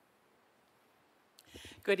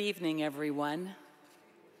Good evening, everyone.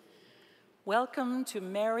 Welcome to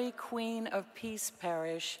Mary, Queen of Peace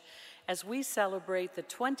Parish as we celebrate the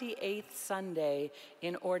 28th Sunday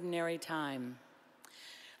in Ordinary Time.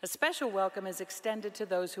 A special welcome is extended to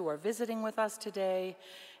those who are visiting with us today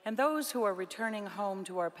and those who are returning home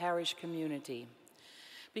to our parish community.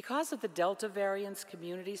 Because of the Delta variant's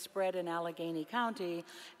community spread in Allegheny County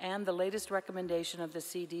and the latest recommendation of the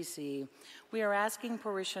CDC, we are asking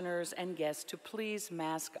parishioners and guests to please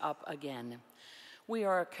mask up again. We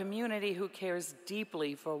are a community who cares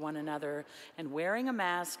deeply for one another, and wearing a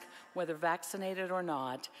mask, whether vaccinated or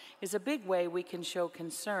not, is a big way we can show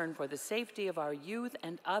concern for the safety of our youth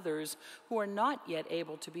and others who are not yet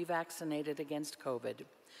able to be vaccinated against COVID.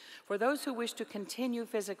 For those who wish to continue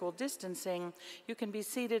physical distancing, you can be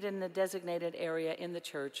seated in the designated area in the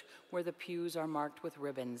church where the pews are marked with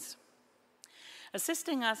ribbons.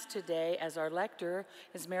 Assisting us today as our lector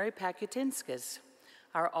is Mary Pakutinskas.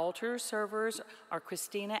 Our altar servers are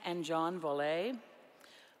Christina and John Volet.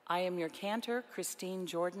 I am your cantor, Christine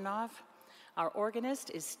Jordanoff. Our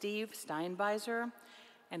organist is Steve Steinbeiser,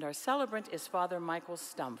 and our celebrant is Father Michael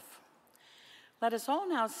Stumpf. Let us all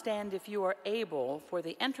now stand, if you are able, for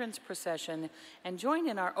the entrance procession and join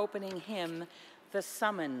in our opening hymn, The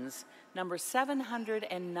Summons, number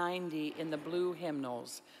 790 in the blue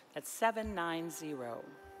hymnals. That's 790.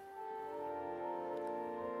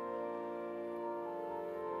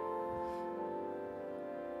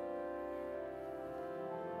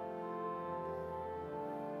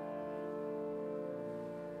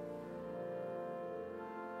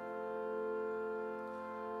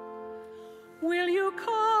 Will you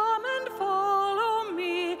come and follow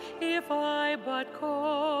me if I but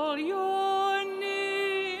call your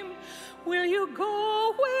name? Will you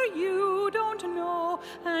go where you don't know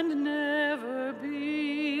and never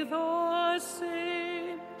be the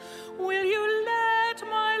same? Will you let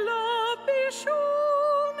my love be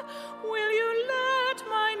shown? Will you let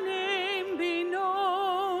my name be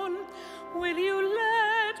known? Will you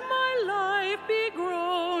let my life be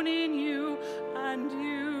grown in you and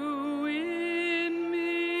you?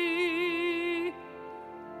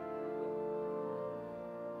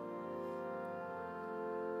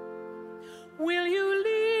 Will you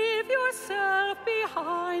leave yourself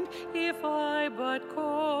behind if I but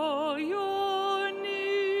call your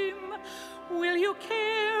name? Will you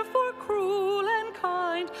care for cruel and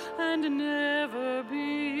kind and never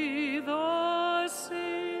be the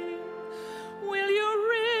same? Will you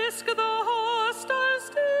risk the hostile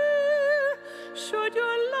stare? Should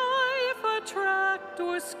your life attract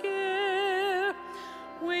or scare?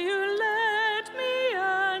 Will you let me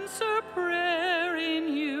answer prayer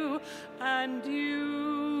in you and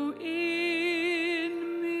you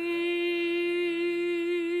in me?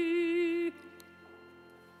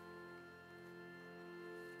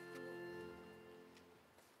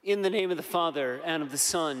 In the name of the Father, and of the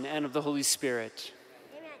Son, and of the Holy Spirit.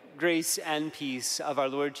 Amen. Grace and peace of our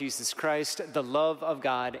Lord Jesus Christ, the love of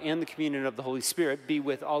God, and the communion of the Holy Spirit be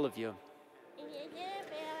with all of you.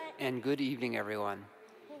 And good evening, everyone.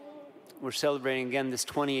 We're celebrating again this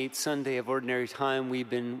 28th Sunday of Ordinary Time. We've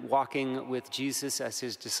been walking with Jesus as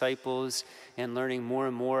his disciples and learning more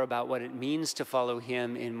and more about what it means to follow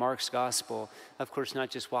him in Mark's Gospel. Of course,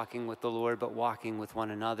 not just walking with the Lord, but walking with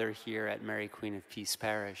one another here at Mary, Queen of Peace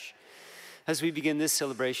Parish. As we begin this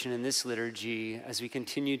celebration and this liturgy, as we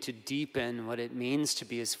continue to deepen what it means to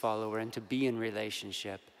be his follower and to be in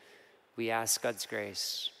relationship, we ask God's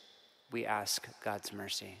grace. We ask God's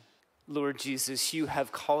mercy. Lord Jesus, you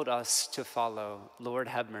have called us to follow. Lord,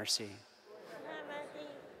 have mercy.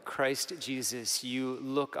 Christ Jesus, you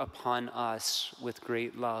look upon us with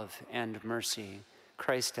great love and mercy.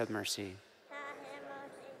 Christ, have mercy.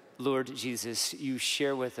 Lord Jesus, you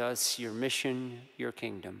share with us your mission, your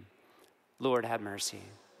kingdom. Lord, have mercy.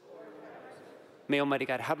 May Almighty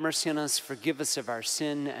God have mercy on us, forgive us of our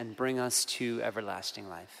sin, and bring us to everlasting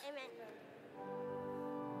life. Amen.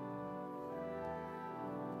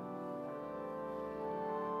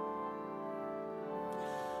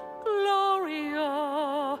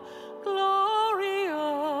 Gloria,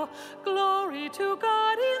 Gloria, glory to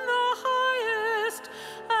God in the highest,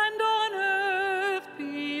 and on earth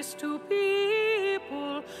peace to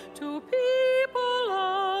people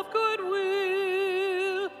of good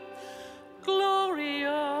will.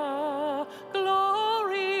 Gloria,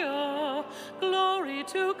 Gloria, glory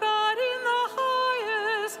to God.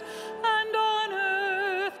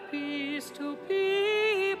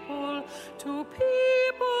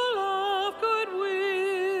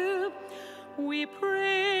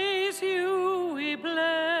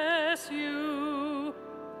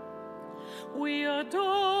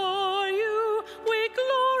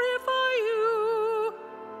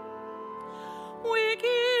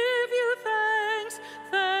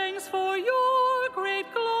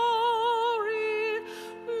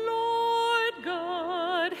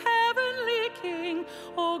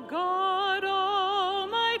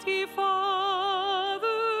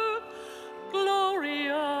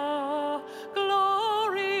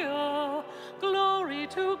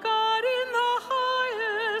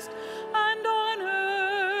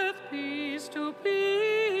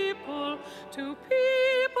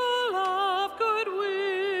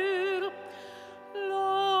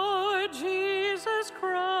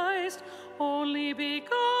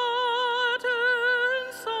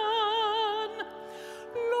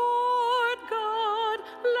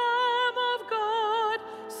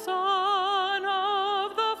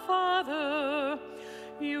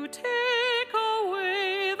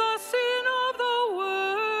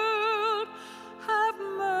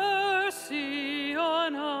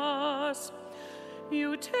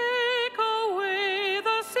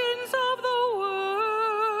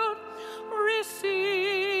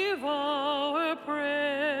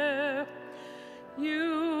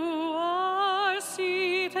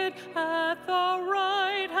 at the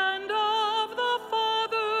right hand of the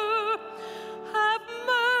Father, have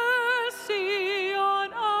mercy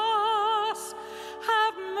on us.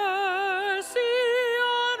 Have mercy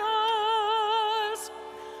on us.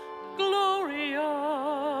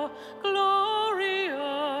 Gloria,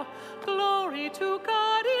 Gloria, glory to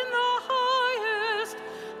God in the highest,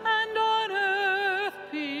 and on earth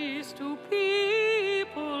peace to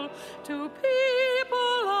people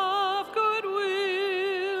of good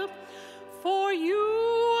will. For you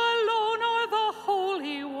alone are the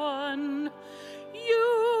Holy One.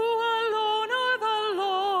 You alone are the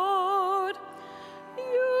Lord.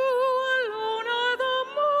 You alone are the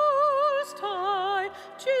Most High,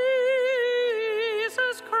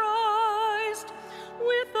 Jesus Christ,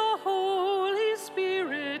 with the Holy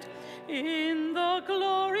Spirit, in the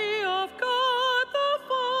glory of God the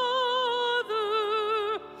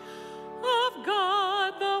Father, of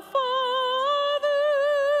God the Father.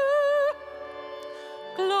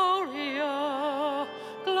 Gloria,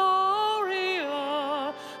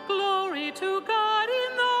 Gloria, glory to God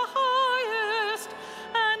in the highest,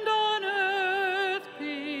 and on earth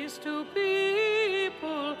peace to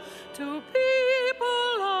people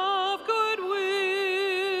of good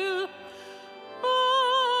will.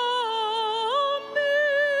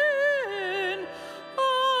 Amen.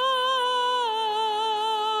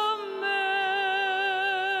 Amen.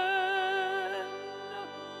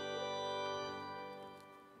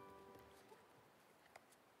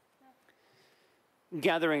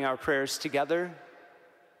 Gathering our prayers together,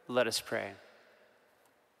 let us pray.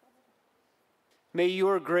 May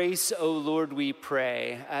your grace, O Lord, we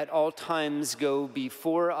pray, at all times go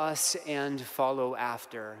before us and follow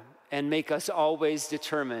after, and make us always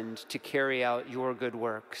determined to carry out your good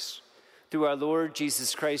works. Through our Lord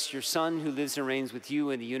Jesus Christ, your Son, who lives and reigns with you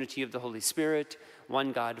in the unity of the Holy Spirit,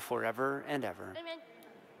 one God forever and ever. Amen.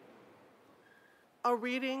 A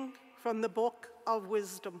reading from the Book of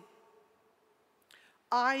Wisdom.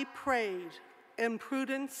 I prayed, and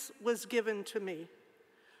prudence was given to me.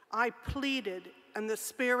 I pleaded, and the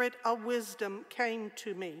spirit of wisdom came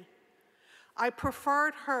to me. I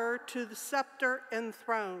preferred her to the scepter and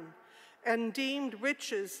throne, and deemed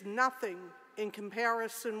riches nothing in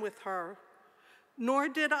comparison with her. Nor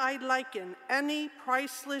did I liken any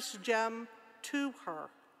priceless gem to her,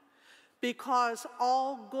 because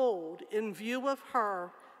all gold in view of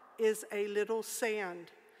her is a little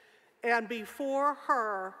sand, and before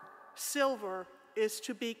her silver is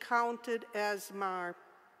to be counted as mire.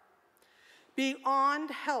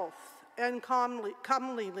 Beyond health and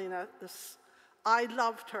comeliness, I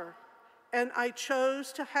loved her, and I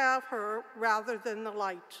chose to have her rather than the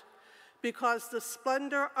light, because the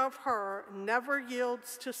splendor of her never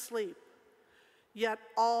yields to sleep. Yet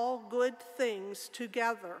all good things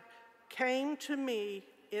together came to me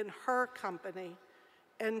in her company,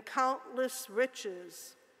 and countless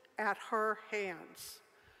riches at her hands.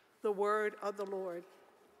 The word of the Lord.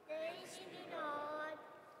 Praise be to God.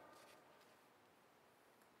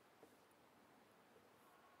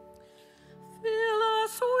 Fill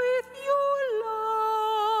us with your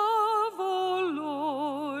love, O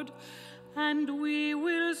Lord, and we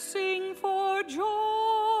will sing for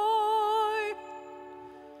joy.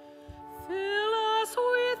 Fill us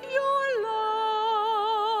with your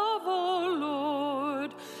love, O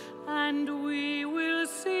Lord, and we will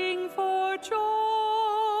sing for joy.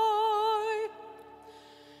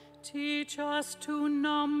 Teach us to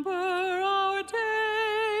number our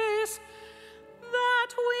days,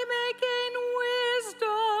 that we may gain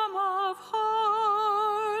wisdom of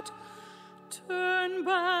heart. Turn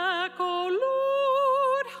back, O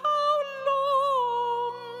Lord, how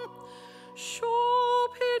long? Show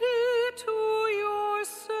pity to your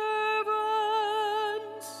servants.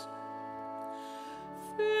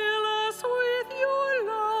 Fill us with your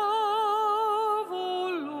love, O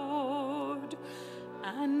Lord,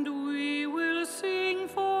 and we will sing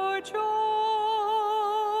for joy.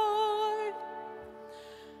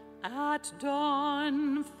 At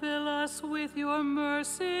dawn, fill us with your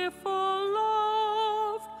merciful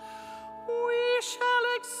love. We shall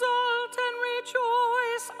exult and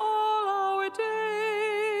rejoice all our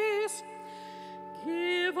days.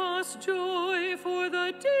 Give us joy for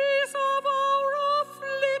the days of our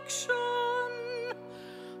affliction,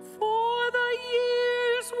 for the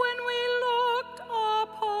years when we looked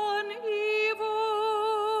upon evil.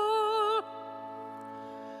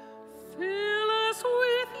 Fill us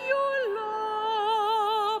with your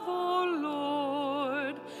love, O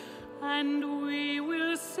Lord, and we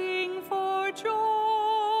will sing for joy.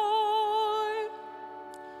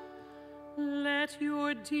 Let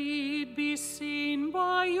your deed be seen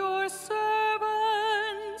by your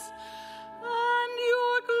servants,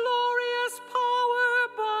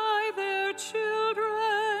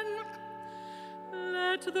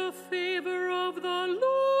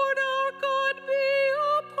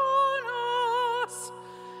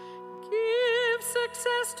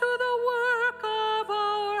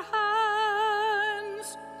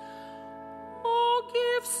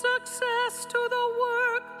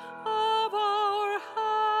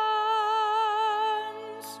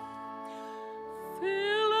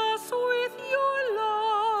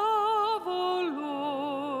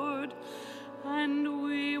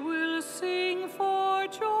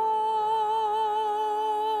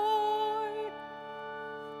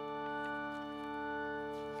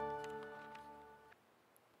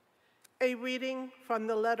 A reading from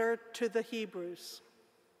the letter to the Hebrews.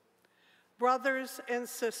 Brothers and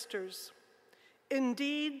sisters,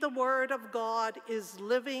 indeed the word of God is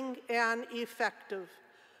living and effective,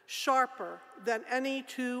 sharper than any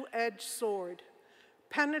two-edged sword,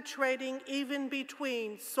 penetrating even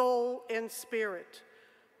between soul and spirit,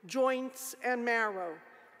 joints and marrow,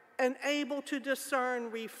 and able to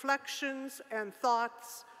discern reflections and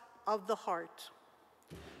thoughts of the heart.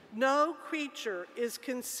 No creature is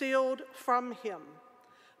concealed from him,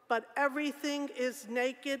 but everything is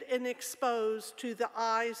naked and exposed to the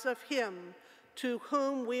eyes of him to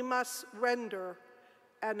whom we must render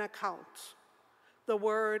an account. The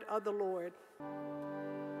word of the Lord.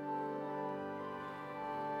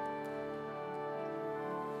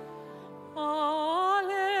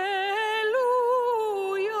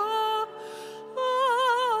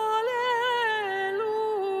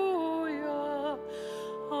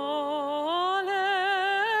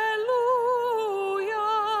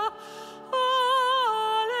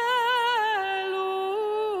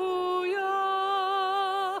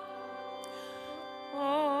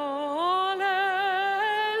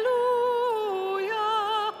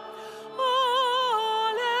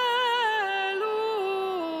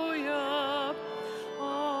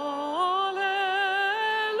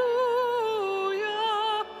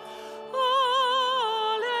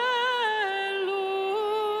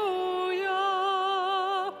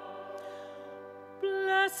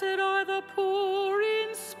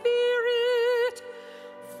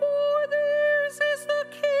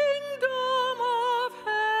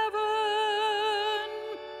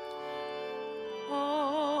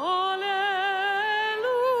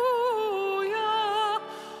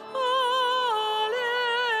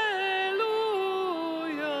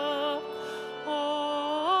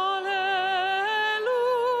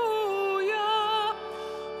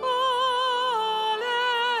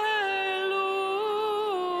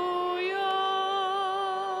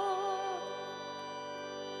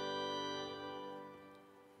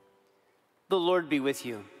 The Lord be with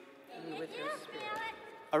you. And with your spirit,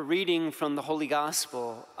 A reading from the Holy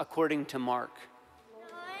Gospel according to Mark.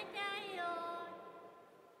 Lord, thy Lord.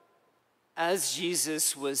 As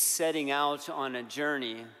Jesus was setting out on a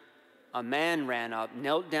journey, a man ran up,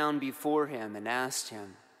 knelt down before him, and asked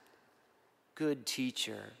him, "Good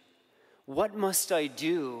teacher, what must I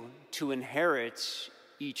do to inherit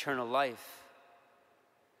eternal life?"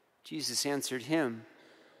 Jesus answered him,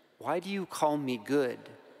 "Why do you call me good?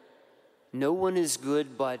 No one is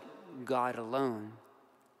good but God alone.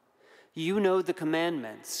 You know the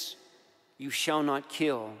commandments. You shall not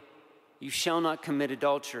kill. You shall not commit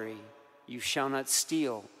adultery. You shall not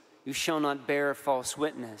steal. You shall not bear false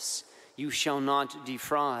witness. You shall not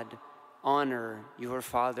defraud. Honor your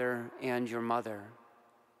father and your mother."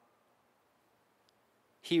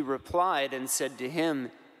 He replied and said to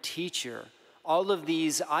him, "Teacher, all of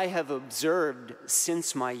these I have observed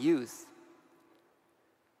since my youth."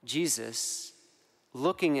 Jesus,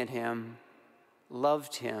 looking at him,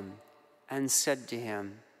 loved him and said to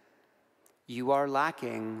him, "You are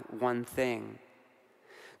lacking one thing.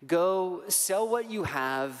 Go, sell what you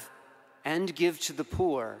have and give to the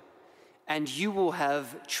poor, and you will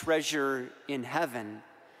have treasure in heaven.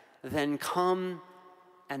 Then come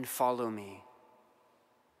and follow me."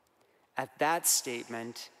 At that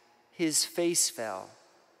statement, his face fell,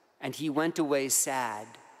 and he went away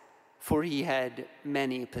sad, for he had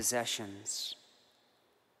many possessions.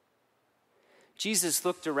 Jesus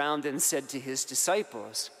looked around and said to his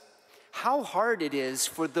disciples, "How hard it is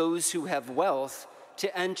for those who have wealth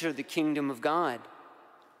to enter the kingdom of God."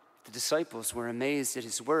 The disciples were amazed at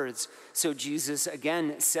his words. So Jesus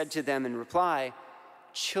again said to them in reply,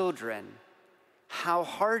 "Children, how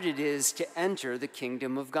hard it is to enter the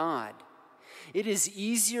kingdom of God. It is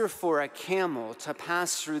easier for a camel to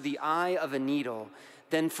pass through the eye of a needle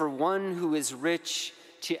than for one who is rich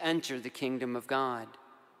to enter the kingdom of God."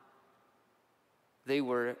 They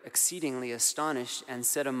were exceedingly astonished and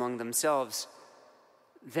said among themselves,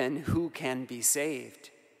 "Then who can be saved?"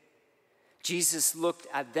 Jesus looked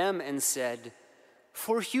at them and said,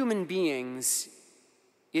 "For human beings,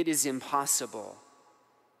 it is impossible,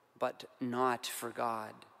 but not for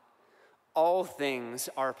God. All things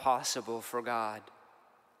are possible for God."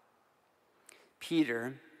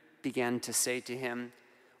 Peter began to say to him,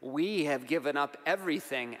 "We have given up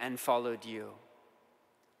everything and followed you."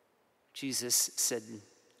 Jesus said,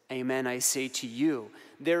 "Amen, I say to you,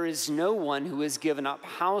 there is no one who has given up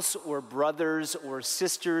house or brothers or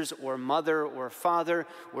sisters or mother or father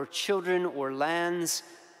or children or lands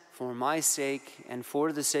for my sake and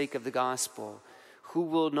for the sake of the gospel, who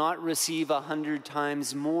will not receive 100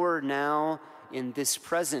 times more now in this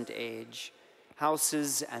present age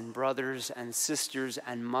houses and brothers and sisters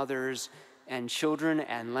and mothers and children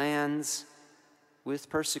and lands with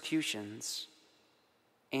persecutions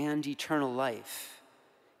and eternal life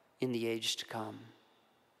in the age to come.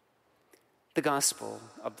 The Gospel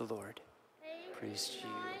of the Lord. Praise to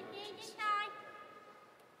you.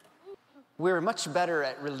 We're much better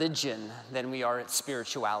at religion than we are at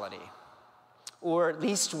spirituality. Or at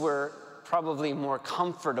least we're probably more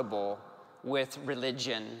comfortable with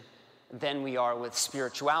religion than we are with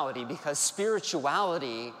spirituality, because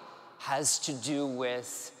spirituality has to do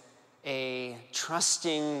with a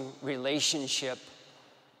trusting relationship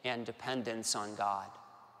and dependence on God.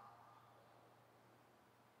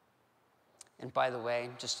 And by the way,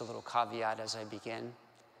 just a little caveat as I begin,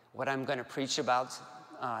 what I'm going to preach about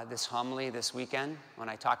this homily this weekend, when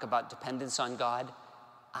I talk about dependence on God,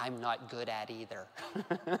 I'm not good at either.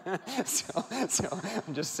 so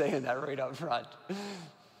I'm just saying that right up front.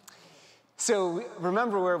 So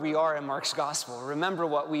remember where we are in Mark's Gospel. Remember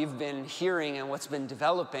what we've been hearing and what's been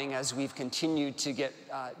developing as we've continued to get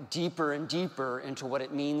deeper and deeper into what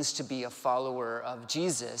it means to be a follower of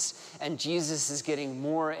Jesus. And Jesus is getting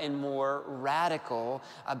more and more radical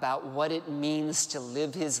about what it means to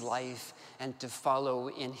live his life and to follow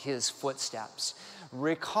in his footsteps.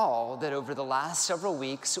 Recall that over the last several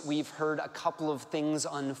weeks, we've heard a couple of things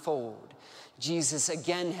unfold. Jesus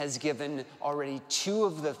again has given already 2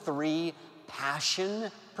 of the 3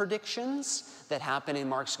 passion predictions that happen in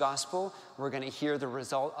Mark's Gospel. We're going to hear the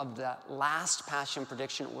result of the last passion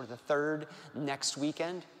prediction, or the 3rd, next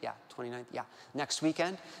weekend. 29th, next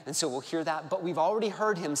weekend. And so we'll hear that. But we've already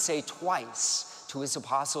heard him say twice to his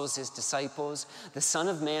apostles, his disciples, the Son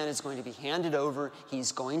of Man is going to be handed over.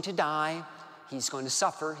 He's going to die. He's going to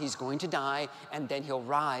suffer, he's going to die, and then he'll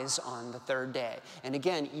rise on the 3rd day. And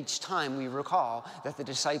again, each time we recall that the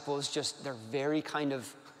disciples they're very kind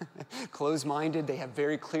of closed-minded. They have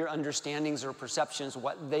very clear understandings or perceptions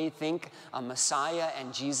what they think a Messiah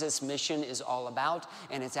and Jesus' mission is all about,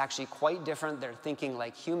 and it's actually quite different. They're thinking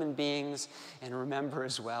like human beings. And remember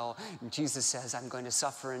as well, Jesus says, I'm going to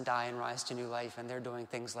suffer and die and rise to new life, and they're doing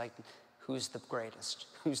things like, who's the greatest?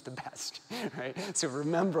 Who's the best, right? So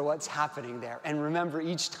remember what's happening there. And remember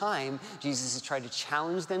each time Jesus has tried to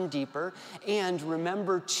challenge them deeper. And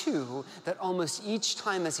remember too that almost each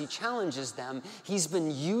time as he challenges them, he's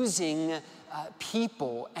been using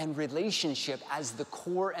people and relationship as the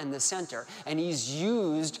core and the center. And he's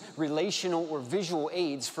used relational or visual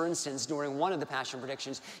aids. For instance, during one of the passion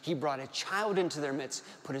predictions, he brought a child into their midst,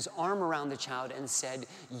 put his arm around the child and said,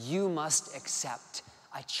 you must accept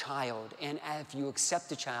a child. And if you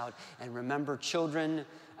accept a child, and remember children,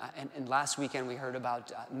 and last weekend we heard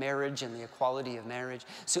about marriage and the equality of marriage.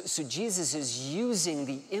 So Jesus is using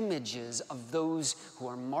the images of those who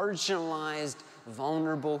are marginalized,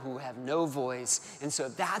 vulnerable, who have no voice. And so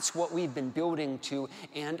that's what we've been building to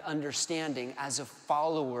and understanding as a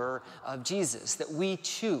follower of Jesus, that we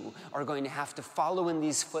too are going to have to follow in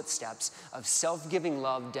these footsteps of self-giving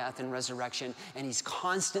love, death, and resurrection. And he's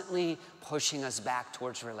constantly pushing us back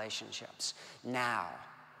towards relationships. Now,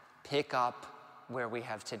 pick up where we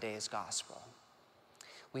have today's gospel.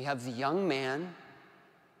 We have the young man,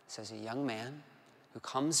 it says a young man, who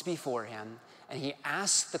comes before him, and he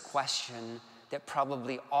asks the question that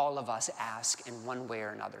probably all of us ask in one way or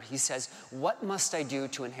another. He says, what must I do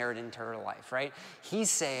to inherit eternal life, right? He's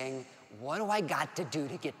saying, what do I got to do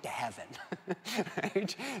to get to heaven?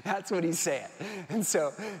 Right? That's what he's saying. And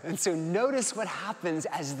so notice what happens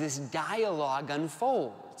as this dialogue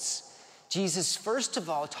unfolds. Jesus, first of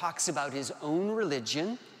all, talks about his own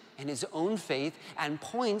religion and his own faith, and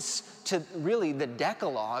points to really the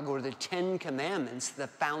Decalogue, or the 10 Commandments, the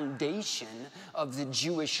foundation of the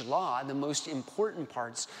Jewish law, the most important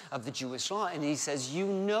parts of the Jewish law. And he says, you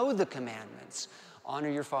know the commandments. Honor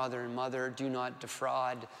your father and mother, do not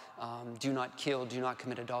defraud, do not kill, do not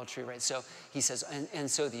commit adultery, right? So he says, and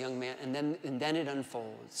so the young man, and then it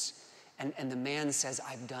unfolds. And the man says,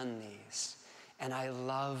 I've done these. And I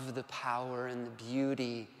love the power and the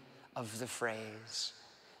beauty of the phrase.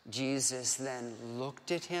 Jesus then looked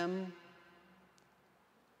at him,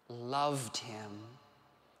 loved him,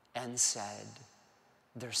 and said,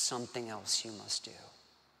 there's something else you must do.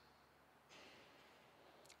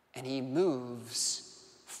 And he moves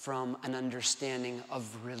from an understanding of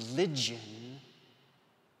religion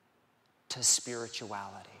to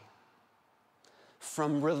spirituality.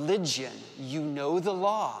 From religion, you know the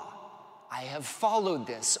law. I have followed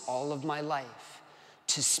this all of my life.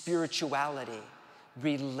 To spirituality,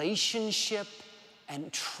 relationship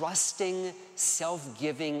and trusting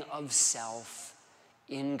self-giving of self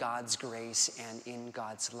in God's grace and in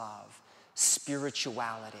God's love.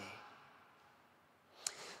 spirituality.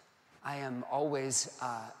 I am always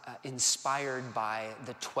inspired by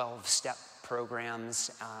the 12-step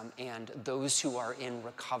programs and those who are in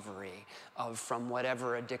recovery from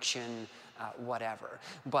whatever addiction, whatever.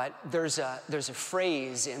 But there's a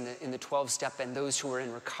phrase in the 12-step and those who are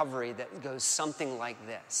in recovery that goes something like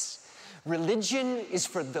this. Religion is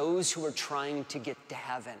for those who are trying to get to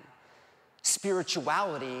heaven.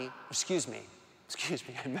 Spirituality, excuse me,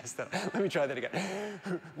 I messed that up. Let me try that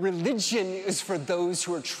again. Religion is for those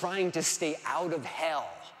who are trying to stay out of hell.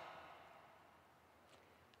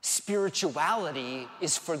 Spirituality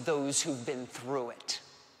is for those who've been through it.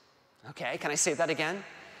 Okay, can I say that again?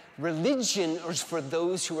 Religion is for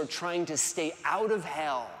those who are trying to stay out of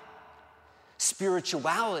hell.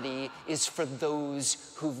 Spirituality is for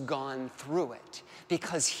those who've gone through it.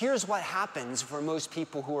 Because here's what happens for most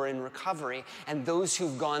people who are in recovery and those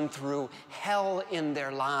who've gone through hell in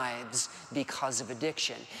their lives because of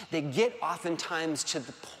addiction. They get oftentimes to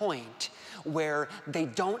the point where they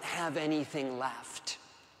don't have anything left.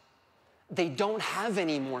 They don't have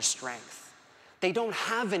any more strength. They don't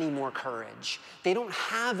have any more courage. They don't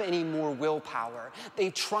have any more willpower. They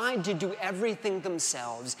tried to do everything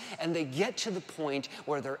themselves, and they get to the point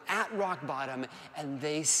where they're at rock bottom, and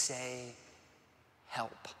they say,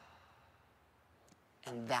 help.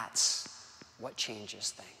 And that's what changes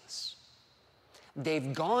things.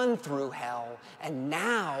 They've gone through hell, and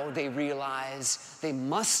now they realize they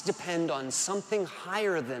must depend on something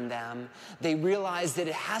higher than them. They realize that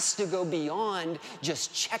it has to go beyond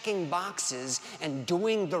just checking boxes and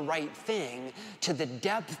doing the right thing to the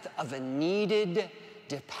depth of a needed,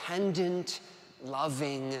 dependent,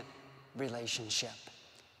 loving relationship.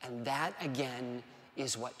 And that, again,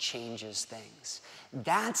 is what changes things.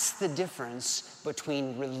 That's the difference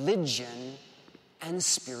between religion and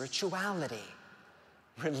spirituality.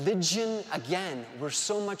 Religion, again, we're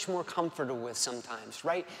so much more comfortable with sometimes,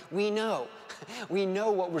 right? We know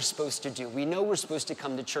what we're supposed to do. We know we're supposed to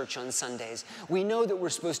come to church on Sundays. We know that we're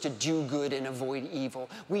supposed to do good and avoid evil.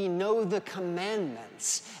 We know the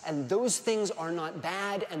commandments, and those things are not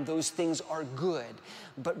bad, and those things are good.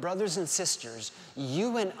 But brothers and sisters,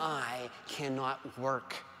 you and I cannot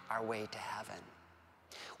work our way to heaven.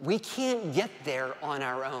 We can't get there on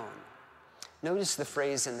our own. Notice the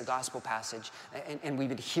phrase in the gospel passage, and we've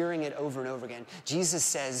been hearing it over and over again. Jesus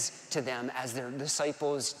says to them, as their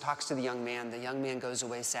disciples, talks to the young man goes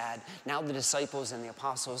away sad. Now the disciples and the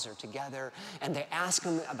apostles are together, and they ask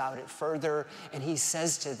him about it further, and he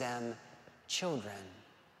says to them, children.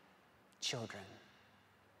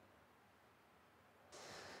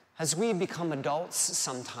 As we become adults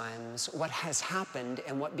sometimes, what has happened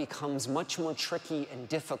and what becomes much more tricky and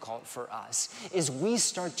difficult for us is we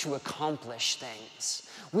start to accomplish things.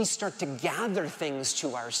 We start to gather things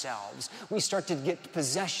to ourselves. We start to get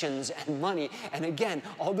possessions and money. And again,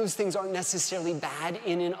 all those things aren't necessarily bad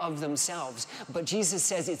in and of themselves. But Jesus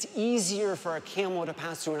says it's easier for a camel to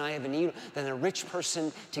pass through an eye of a needle than a rich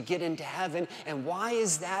person to get into heaven. And why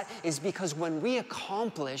is that? Is because when we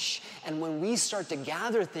accomplish and when we start to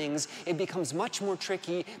gather things, it becomes much more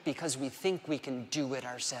tricky because we think we can do it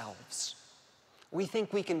ourselves. We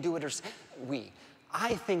think we can do it ourselves.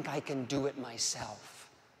 I think I can do it myself.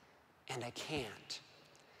 And I can't.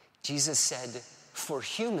 Jesus said, for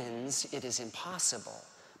humans, it is impossible.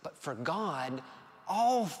 But for God,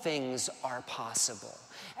 all things are possible.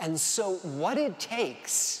 And so what it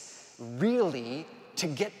takes, really, to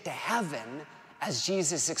get to heaven, as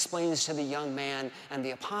Jesus explains to the young man and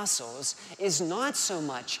the apostles, is not so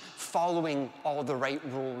much following all the right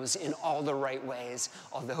rules in all the right ways,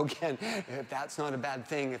 although again, that's not a bad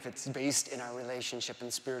thing if it's based in our relationship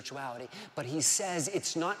and spirituality. But he says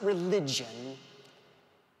it's not religion,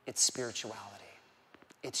 it's spirituality.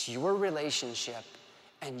 It's your relationship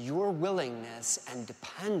and your willingness and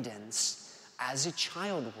dependence as a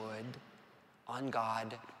child would on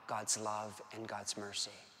God, God's love, and God's mercy.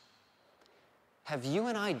 Have you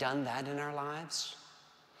and I done that in our lives?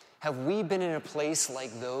 Have we been in a place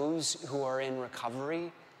like those who are in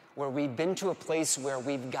recovery, where we've been to a place where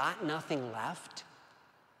we've got nothing left,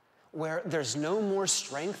 where there's no more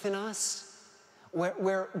strength in us,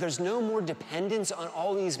 where there's no more dependence on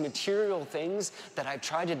all these material things that I've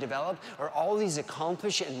tried to develop, or all these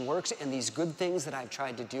accomplish and works and these good things that I've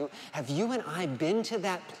tried to do? Have you and I been to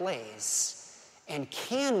that place? And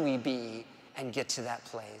can we be and get to that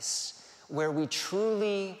place where we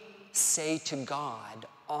truly say to God,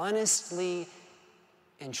 honestly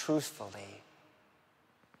and truthfully,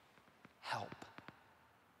 help?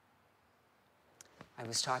 I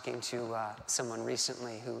was talking to someone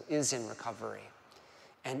recently who is in recovery,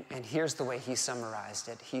 And here's the way he summarized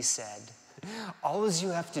it. He said, all you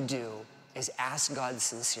have to do is ask God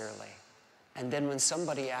sincerely. And then when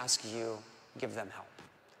somebody asks you, give them help.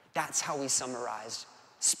 That's how he summarized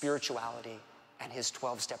spirituality and his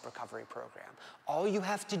 12-step recovery program. All you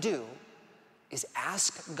have to do is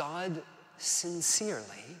ask God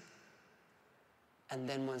sincerely, and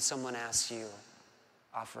then when someone asks you,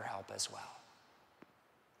 offer help as well.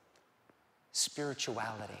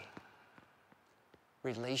 Spirituality,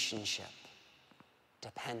 relationship,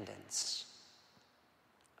 dependence.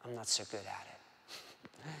 I'm not so good at it.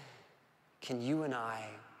 Can you and I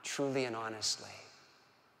truly and honestly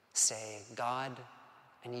say, God,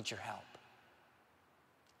 I need your help,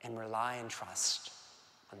 and rely and trust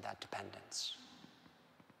on that dependence?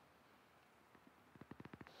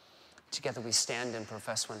 Together we stand and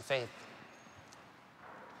profess one faith.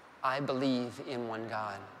 I believe in one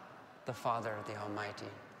God, the Father, the Almighty,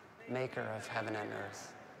 maker of heaven and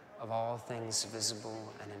earth, of all things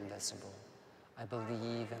visible and invisible. I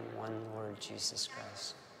believe in one Lord Jesus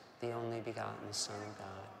Christ, the only begotten Son of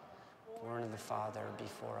God, born of the Father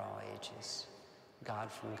before all ages,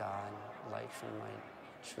 God from God, light from light,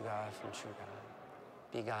 true God from true God,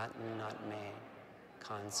 begotten, not made,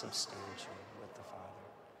 consubstantial with the Father.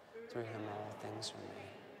 Through him all things were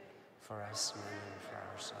made. For us men and for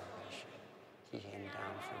our salvation, he came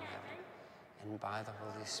down from heaven, and by the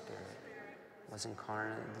Holy Spirit was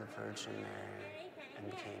incarnate of the Virgin Mary and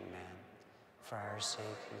became man. For our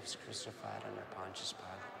sake he was crucified under Pontius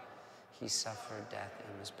Pilate. He suffered death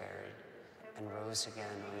and was buried, and rose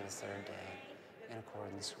again on the third day in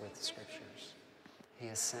accordance with the Scriptures. He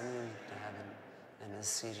ascended to heaven and is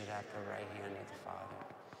seated at the right hand of the Father.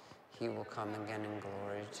 He will come again in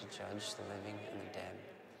glory to judge the living and the dead,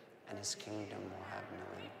 and his kingdom will have no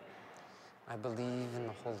end. I believe in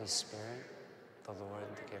the Holy Spirit, the Lord,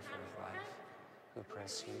 the giver of life, who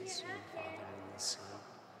proceeds from the Father and the Son,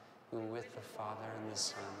 who with the Father and the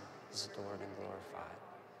Son is adored and glorified,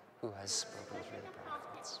 who has spoken through the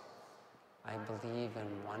prophets. I believe in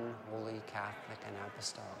one holy Catholic and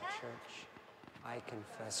Apostolic Church. I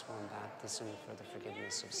confess one baptism for the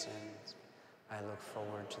forgiveness of sins. I look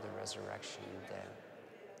forward to the resurrection of the dead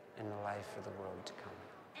and the life of the world to come.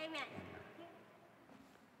 Amen.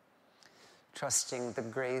 Trusting the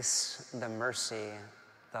grace, the mercy,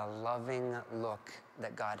 the loving look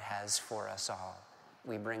that God has for us all,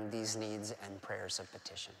 we bring these needs and prayers of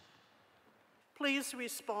petition. Please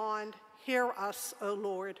respond, hear us, O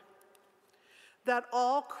Lord, that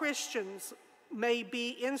all Christians may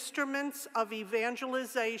be instruments of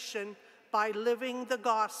evangelization by living the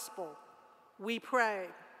gospel. We pray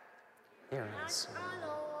Hear us, O Our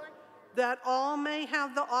Lord. Lord, that all may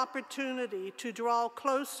have the opportunity to draw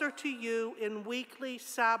closer to you in weekly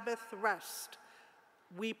Sabbath rest.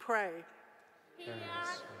 We pray hear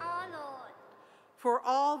us, our Lord. for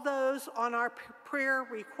all those on our prayer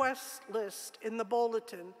request list in the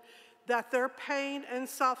bulletin, that their pain and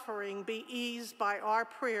suffering be eased by our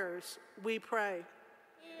prayers. We pray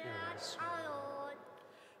Hear us, our Lord.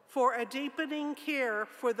 for a deepening care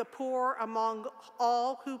for the poor among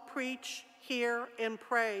all who preach, hear, and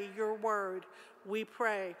pray your word. We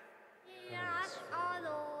pray. Hear us, our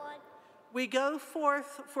Lord. We go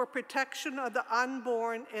forth for protection of the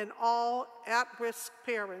unborn and all at-risk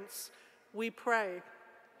parents. We pray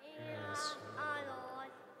Hear us, our Lord.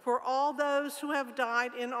 for all those who have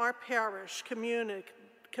died in our parish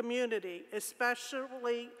community,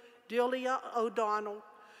 especially Delia O'Donnell,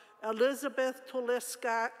 Elizabeth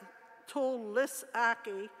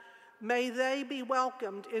Tulisaki. May they be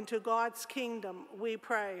welcomed into God's kingdom, we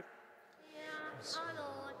pray. Hear us, our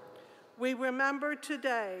Lord. We remember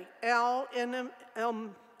today El and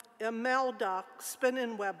Imelda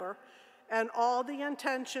Spinnenweber and all the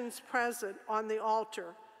intentions present on the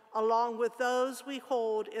altar, along with those we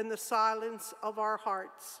hold in the silence of our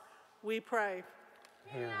hearts. We pray.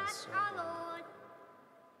 Hear us, our Lord.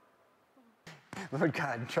 Lord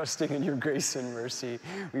God, trusting in your grace and mercy,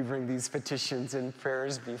 we bring these petitions and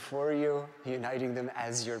prayers before you, uniting them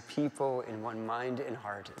as your people in one mind and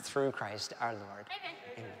heart, through Christ our Lord. Amen.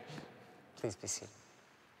 Amen. Please be seated.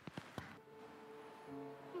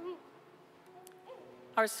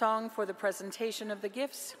 Our song for the presentation of the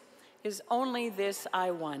gifts is Only This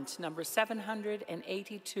I Want, number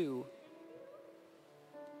 782.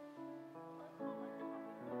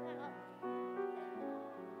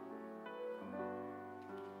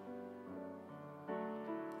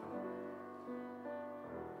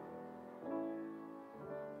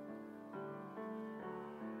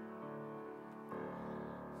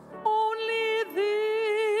 Only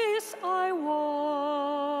this I want,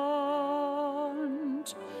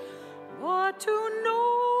 but to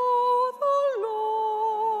know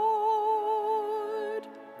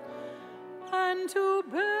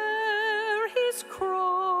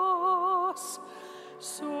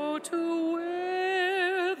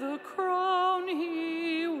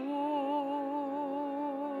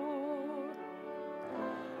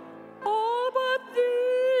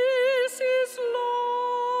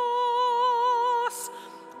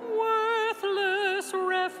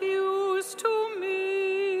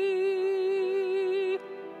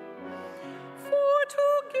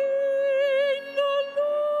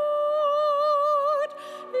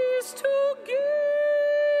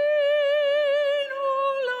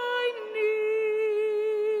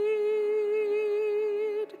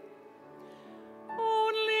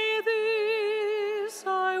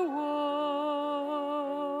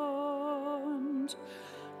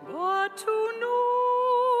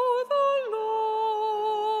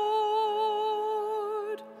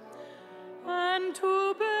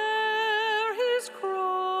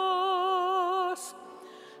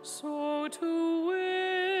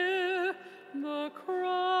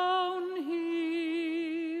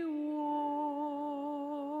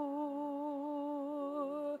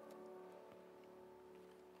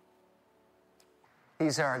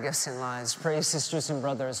These are our gifts and lives. Pray, sisters and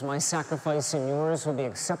brothers, my sacrifice and yours will be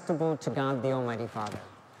acceptable to God the Almighty Father.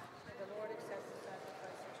 May the Lord accept the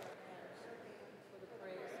sacrifice at your hands for the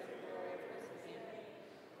praise and glory of his name,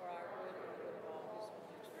 for our good and the good of all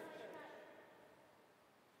his holy church.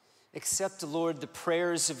 Accept, Lord, the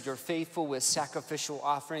prayers of your faithful with sacrificial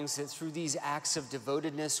offerings, that through these acts of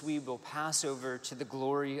devotedness we will pass over to the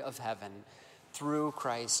glory of heaven. Through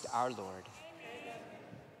Christ our Lord. Amen.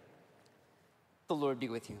 The Lord be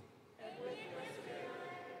with you. And with your spirit.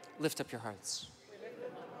 Lift up your hearts. We lift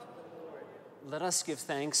them up to the Lord. Let us give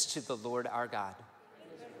thanks to the Lord our God.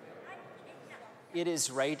 It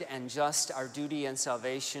is right and just, our duty and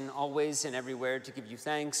salvation, always and everywhere to give you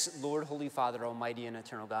thanks, Lord, Holy Father, Almighty and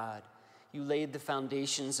eternal God. You laid the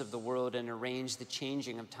foundations of the world and arranged the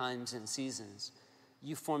changing of times and seasons.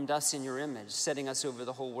 You formed us in your image, setting us over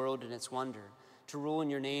the whole world in its wonder, to rule in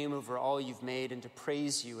your name over all you've made and to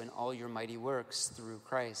praise you in all your mighty works through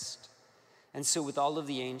Christ. And so with all of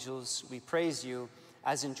the angels, we praise you,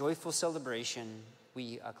 as in joyful celebration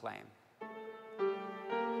we acclaim.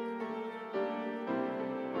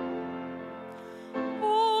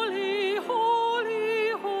 Holy, holy,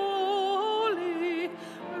 holy,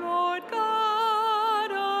 Lord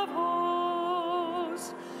God of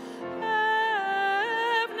hosts,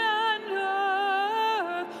 heaven and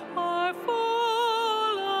earth are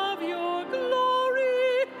full of your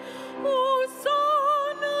glory.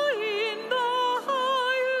 Hosanna in the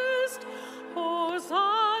highest,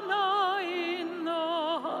 Hosanna in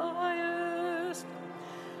the highest.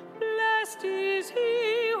 Blessed is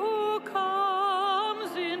he who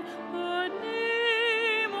comes in the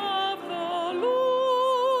name of the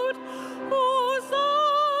Lord.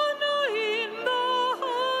 Hosanna in the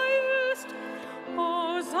highest.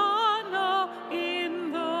 Hosanna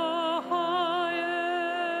in the highest.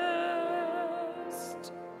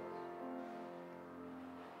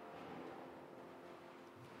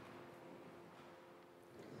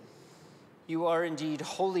 You are indeed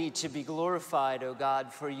holy to be glorified, O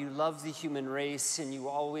God, for you love the human race and you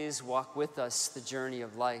always walk with us the journey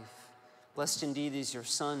of life. Blessed indeed is your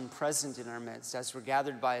Son present in our midst as we're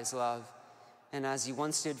gathered by his love. And as he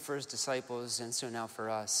once did for his disciples, and so now for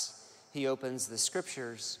us, he opens the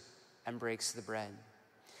scriptures and breaks the bread.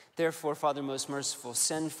 Therefore, Father most merciful,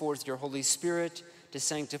 send forth your Holy Spirit to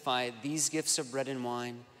sanctify these gifts of bread and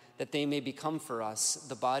wine, that they may become for us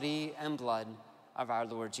the body and blood of our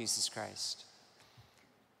Lord Jesus Christ.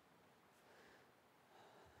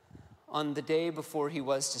 On the day before he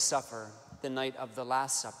was to suffer, the night of the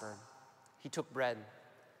Last Supper, he took bread.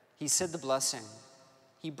 He said the blessing.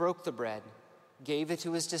 He broke the bread, gave it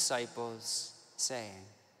to his disciples, saying,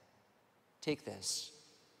 "Take this,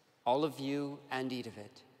 all of you, and eat of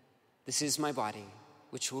it. This is my body,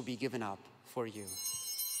 which will be given up for you."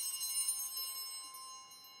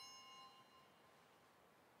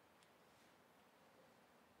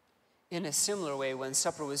 In a similar way, when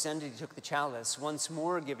supper was ended, he took the chalice, once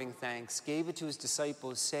more giving thanks, gave it to his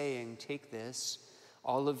disciples, saying, "Take this,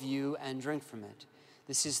 all of you, and drink from it.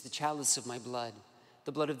 This is the chalice of my blood,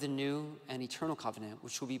 the blood of the new and eternal covenant,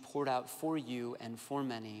 which will be poured out for you and for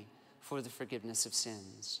many for the forgiveness of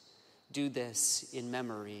sins. Do this in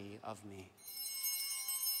memory of me."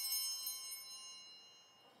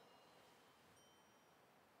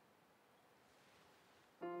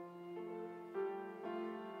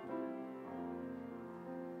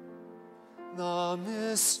 The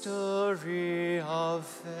mystery of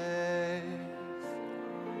faith.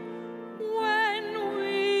 When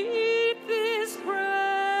we eat this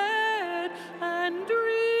bread and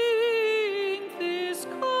drink this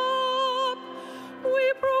cup,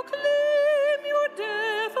 we proclaim your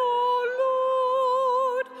death,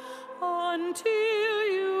 O Lord, until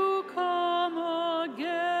you come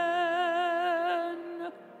again.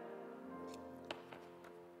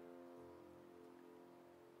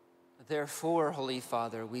 Therefore, Holy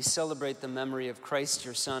Father, we celebrate the memory of Christ,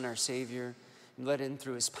 your Son, our Savior, and led in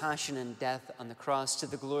through his passion and death on the cross to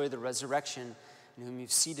the glory of the resurrection, in whom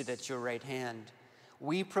you've seated at your right hand.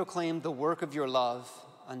 We proclaim the work of your love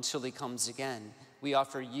until he comes again. We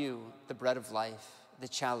offer you the bread of life, the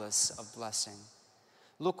chalice of blessing.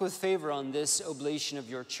 Look with favor on this oblation of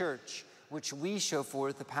your church, which we show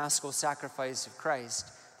forth the paschal sacrifice of Christ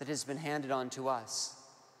that has been handed on to us.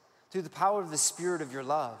 Through the power of the Spirit of your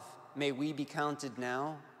love, may we be counted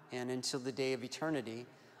now and until the day of eternity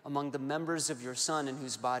among the members of your Son, in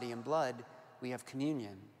whose body and blood we have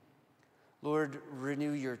communion. Lord,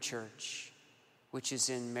 renew your church, which is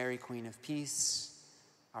in Mary, Queen of Peace,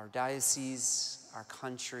 our diocese, our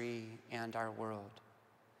country, and our world.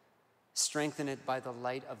 Strengthen it by the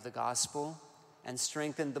light of the gospel, and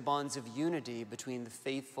strengthen the bonds of unity between the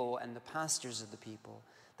faithful and the pastors of the people,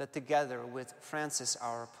 that together with Francis,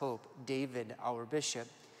 our Pope, David, our Bishop,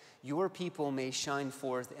 your people may shine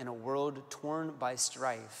forth in a world torn by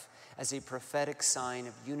strife as a prophetic sign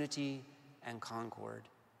of unity and concord.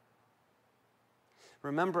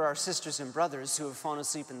 Remember our sisters and brothers who have fallen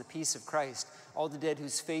asleep in the peace of Christ, all the dead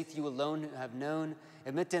whose faith you alone have known.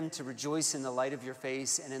 Admit them to rejoice in the light of your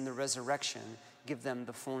face, and in the resurrection give them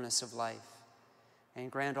the fullness of life. And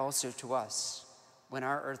grant also to us, when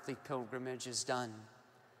our earthly pilgrimage is done,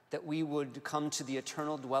 that we would come to the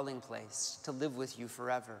eternal dwelling place to live with you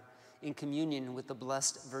forever, in communion with the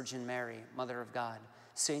Blessed Virgin Mary, Mother of God,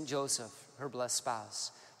 Saint Joseph, her blessed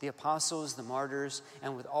spouse, the apostles, the martyrs,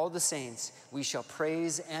 and with all the saints, we shall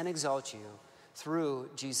praise and exalt you through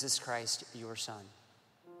Jesus Christ, your Son.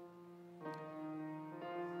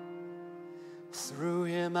 Through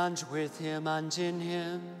him and with him and in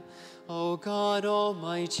him, O God,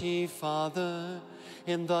 Almighty Father,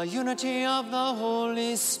 in the unity of the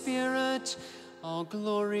Holy Spirit, all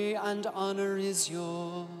glory and honor is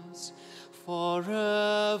yours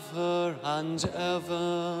forever and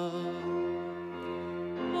ever.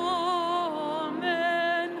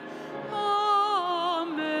 Amen.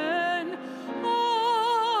 Amen.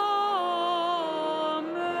 Amen.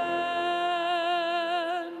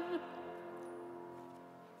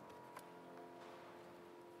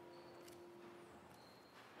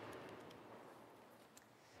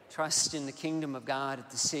 Trust in the kingdom of God at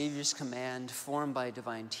the Savior's command, formed by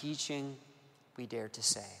divine teaching, we dare to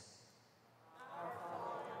say.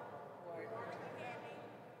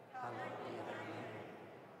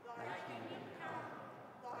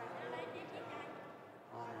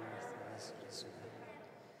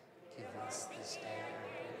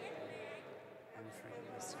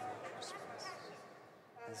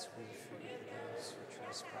 As we forgive those who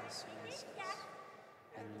trespass against us,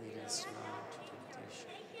 and lead us not into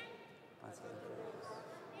temptation, but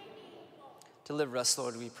deliver us,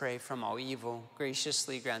 Lord, we pray, from all evil.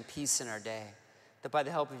 Graciously grant peace in our day, that by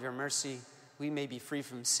the help of your mercy we may be free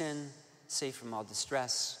from sin, safe from all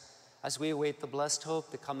distress, as we await the blessed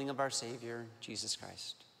hope, the coming of our Savior, Jesus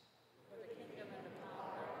Christ.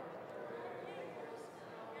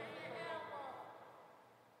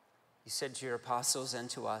 You said to your apostles and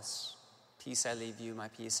to us, peace I leave you, my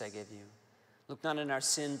peace I give you. Look not on our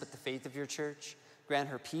sin, but the faith of your church. Grant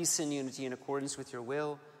her peace and unity in accordance with your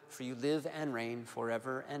will, for you live and reign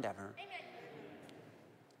forever and ever. Amen.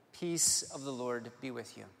 Peace of the Lord be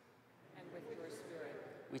with you. And with your spirit.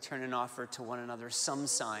 We turn and offer to one another some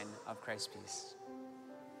sign of Christ's peace.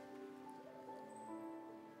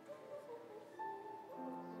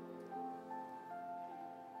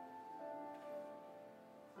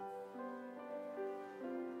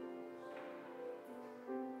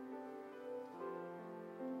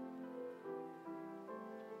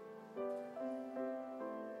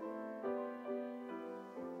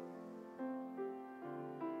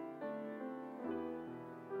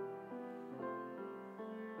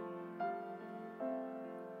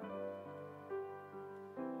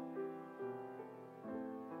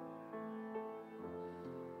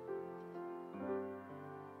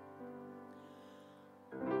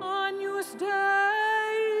 Agnus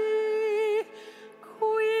Dei,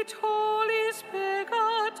 qui tollis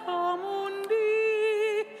peccata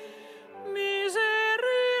mundi,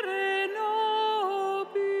 miserere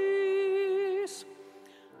nobis.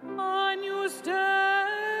 Agnus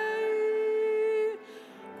Dei,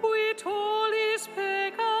 qui tollis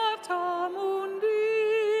peccata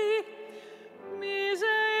mundi,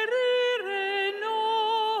 miserere nobis.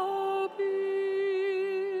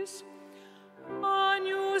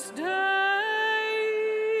 Agnus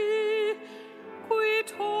Dei, qui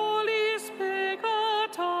tollis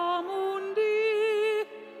peccata mundi,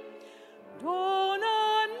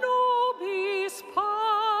 dona nobis pacem.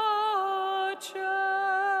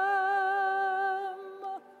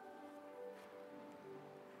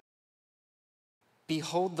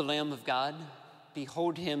 Behold the Lamb of God.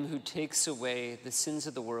 Behold him who takes away the sins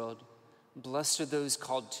of the world. Blessed are those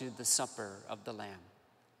called to the supper of the Lamb.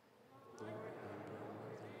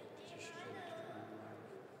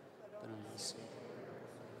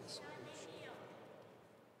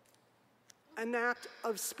 An act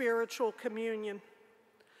of spiritual communion.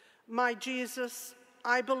 My Jesus,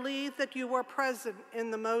 I believe that you are present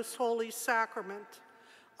in the most holy sacrament.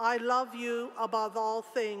 I love you above all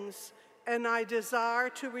things, and I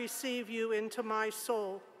desire to receive you into my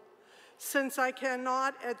soul. Since I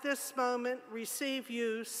cannot at this moment receive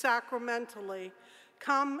you sacramentally,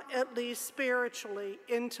 come at least spiritually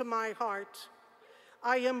into my heart.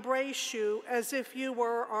 I embrace you as if you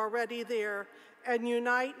were already there, and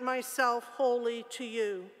unite myself wholly to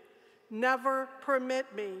you. Never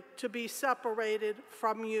permit me to be separated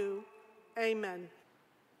from you. Amen.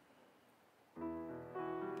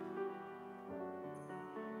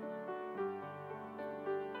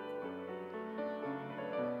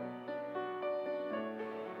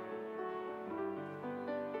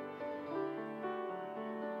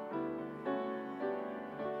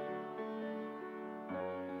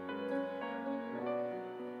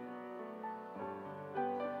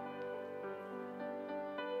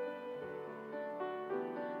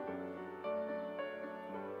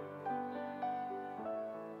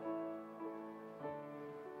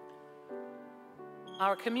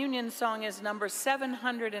 Our communion song is number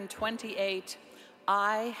 728,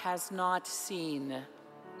 Eye Has Not Seen.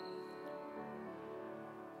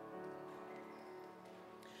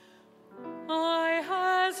 Eye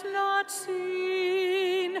has not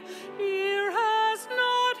seen, ear has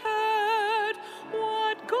not heard,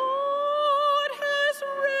 what God has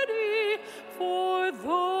ready for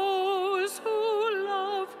those who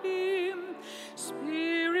love him.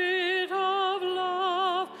 Spirit of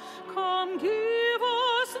love, come give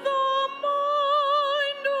us the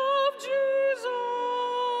mind of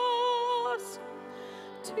Jesus.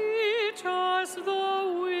 Teach us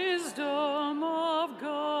the wisdom of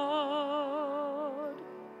God.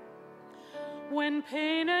 When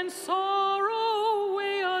pain and sorrow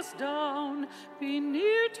weigh us down, be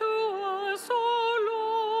near to us, O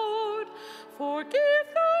Lord. Forgive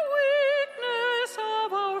the weakness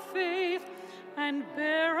of our faith and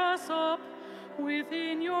bear us up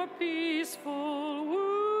within your peaceful word.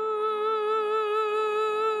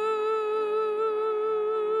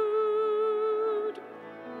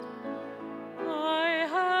 Eye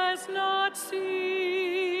has not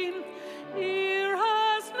seen, ear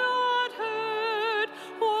has not heard,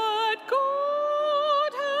 what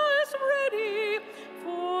God has ready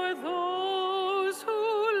for those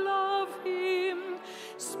who love him.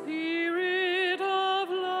 Spirit of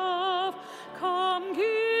love, come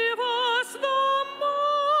give us the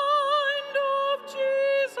mind of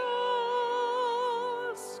Jesus.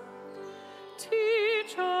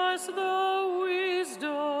 Teach us the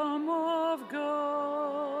wisdom of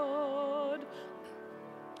God.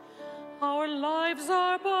 Our lives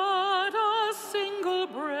are but a single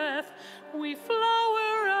breath. We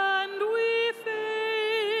flower and we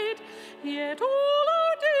fade. Yet all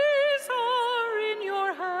our days are in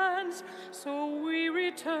your hands. So we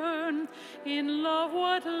return in love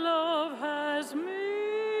what love has made.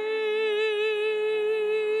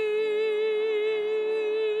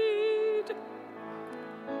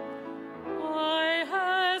 Eye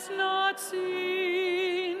has not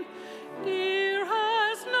seen, ear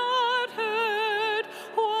has not heard,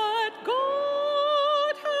 what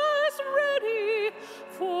God has ready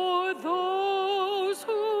for those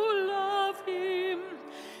who love him.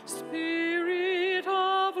 Spirit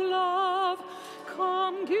of love,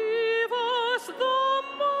 come give us the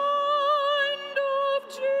mind of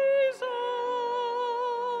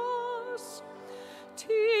Jesus.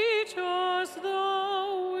 Teach us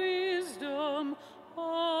the wisdom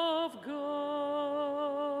of God.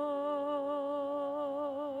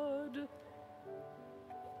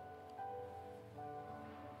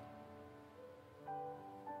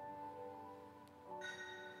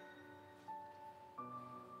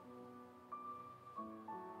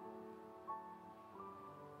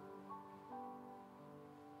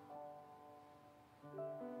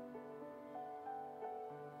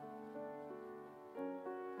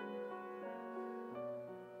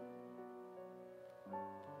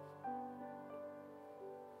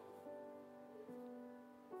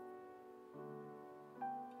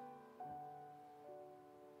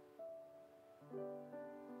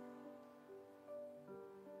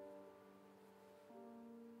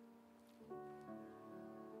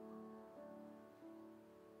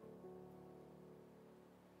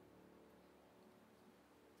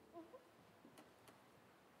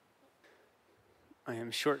 I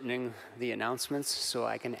am shortening the announcements so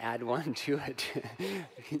I can add one to it.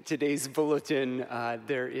 Today's bulletin,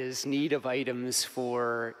 there is need of items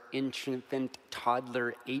for infant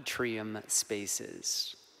toddler atrium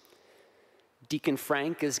spaces. Deacon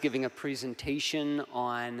Frank is giving a presentation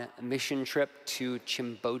on a mission trip to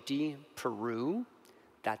Chimbote, Peru.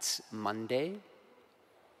 That's Monday.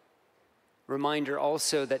 Reminder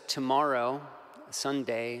also that tomorrow,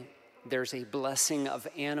 Sunday, there's a blessing of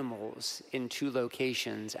animals in 2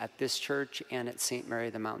 locations, at this church and at St. Mary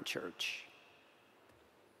the Mount Church.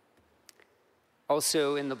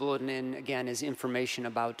 Also in the bulletin, again, is information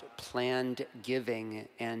about planned giving,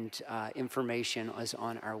 and information is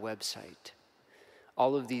on our website.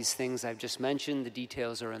 All of these things I've just mentioned, the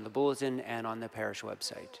details are in the bulletin and on the parish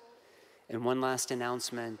website. And one last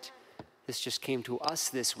announcement, this just came to us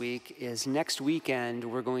this week, is next weekend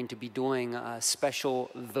we're going to be doing a special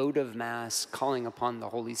votive mass calling upon the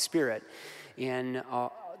Holy Spirit in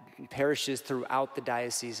parishes throughout the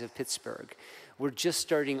Diocese of Pittsburgh. We're just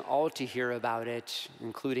starting all to hear about it,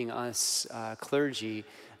 including us clergy,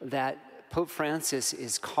 that Pope Francis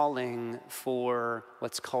is calling for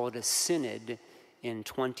what's called a synod in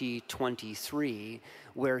 2023,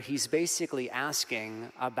 where he's basically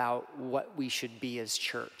asking about what we should be as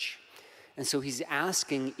church. And so he's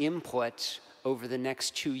asking input over the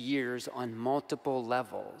next 2 years on multiple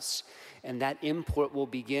levels. And that input will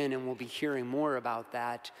begin, and we'll be hearing more about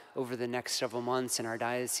that over the next several months in our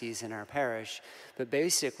diocese and our parish. But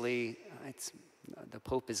basically, the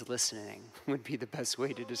Pope is listening, would be the best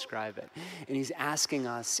way to describe it. And he's asking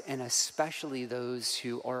us, and especially those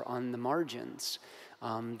who are on the margins,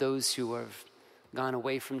 those who have gone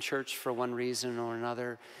away from church for one reason or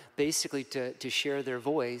another, basically to share their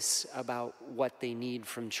voice about what they need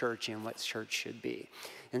from church and what church should be.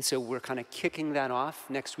 And so we're kind of kicking that off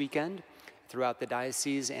next weekend throughout the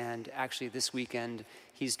diocese, and actually this weekend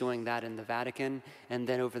he's doing that in the Vatican. And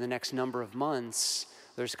then over the next number of months,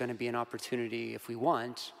 there's going to be an opportunity, if we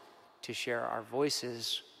want, to share our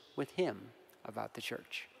voices with him about the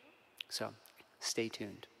church. So stay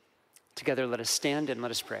tuned. Together, let us stand and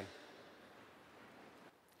let us pray.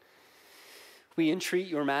 We entreat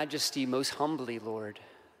your majesty most humbly, Lord,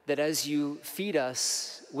 that as you feed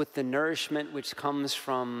us with the nourishment which comes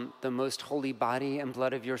from the most holy body and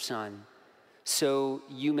blood of your Son, so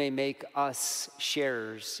you may make us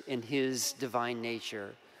sharers in his divine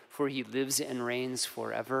nature, for he lives and reigns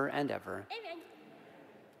forever and ever. Amen.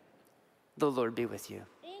 The Lord be with you.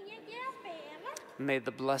 And you get family. May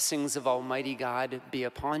the blessings of Almighty God be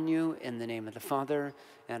upon you in the name of the Father,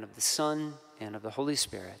 and of the Son, and of the Holy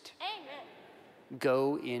Spirit. Amen.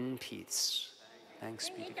 Go in peace. Thanks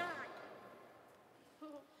be to God.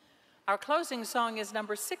 Our closing song is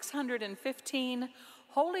number 615,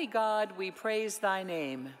 Holy God, we praise thy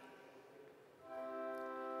name.